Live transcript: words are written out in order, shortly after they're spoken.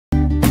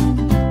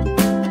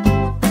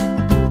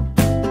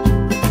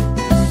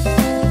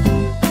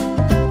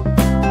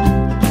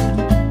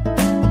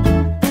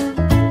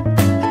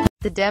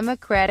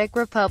Democratic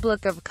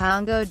Republic of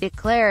Congo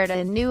declared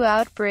a new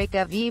outbreak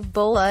of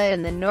Ebola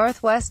in the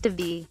northwest of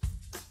the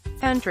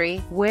country,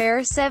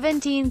 where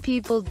 17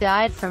 people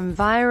died from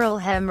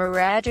viral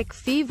hemorrhagic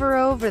fever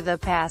over the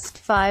past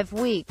 5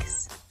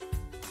 weeks.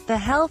 The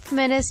health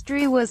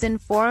ministry was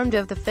informed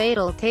of the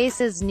fatal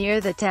cases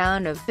near the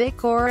town of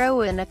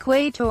Bikoro in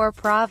Equator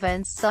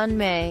Province on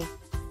May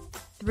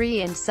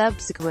 3 and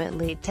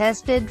subsequently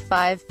tested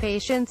 5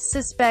 patients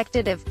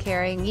suspected of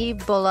carrying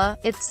Ebola,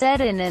 it said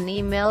in an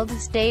emailed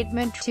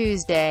statement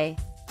Tuesday.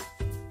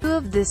 2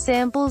 of the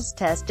samples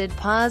tested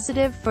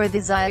positive for the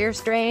Zaire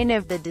strain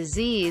of the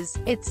disease,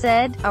 it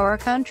said. Our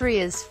country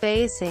is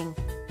facing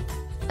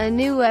a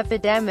new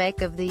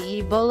epidemic of the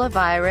Ebola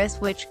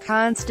virus which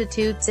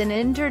constitutes an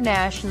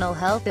international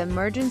health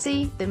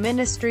emergency, the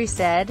ministry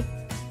said.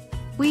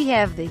 We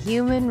have the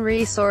human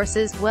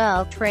resources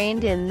well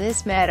trained in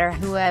this matter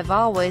who have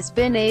always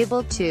been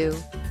able to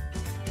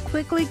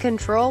quickly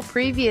control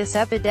previous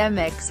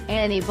epidemics.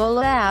 An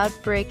Ebola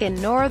outbreak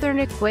in northern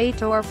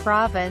Equator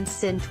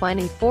Province in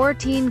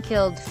 2014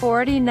 killed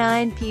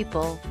 49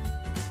 people.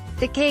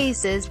 The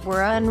cases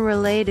were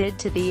unrelated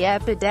to the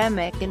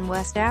epidemic in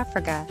West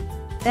Africa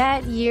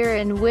that year,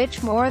 in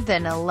which more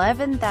than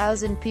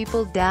 11,000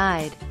 people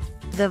died.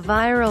 The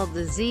viral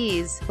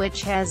disease,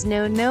 which has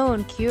no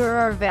known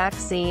cure or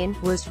vaccine,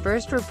 was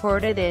first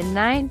reported in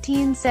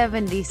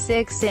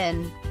 1976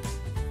 in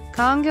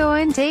Congo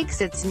and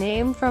takes its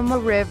name from a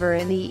river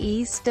in the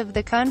east of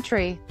the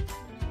country.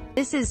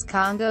 This is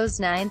Congo's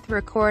 9th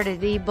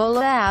recorded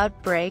Ebola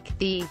outbreak,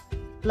 the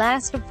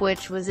last of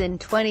which was in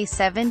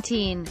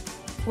 2017.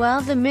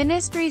 While the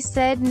ministry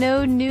said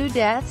no new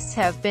deaths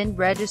have been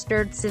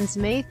registered since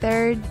May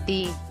 3,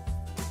 the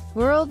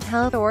World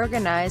Health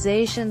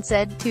Organization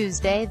said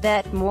Tuesday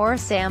that more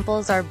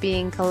samples are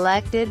being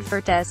collected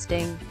for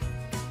testing.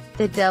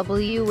 The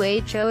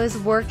WHO is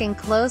working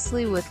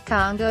closely with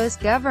Congo's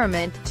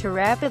government to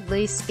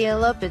rapidly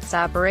scale up its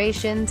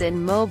operations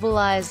and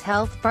mobilize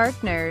health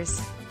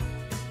partners,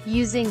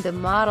 using the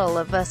model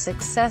of a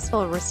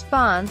successful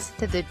response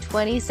to the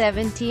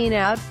 2017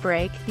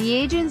 outbreak, the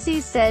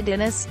agency said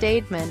in a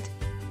statement.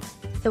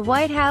 The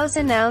White House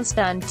announced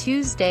on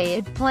Tuesday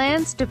it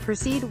plans to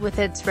proceed with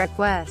its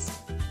request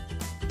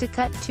to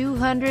cut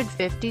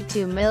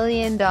 $252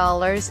 million in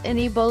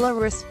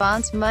Ebola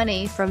response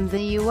money from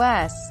the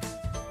U.S.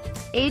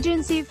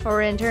 Agency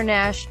for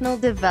International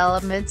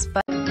Development's budget.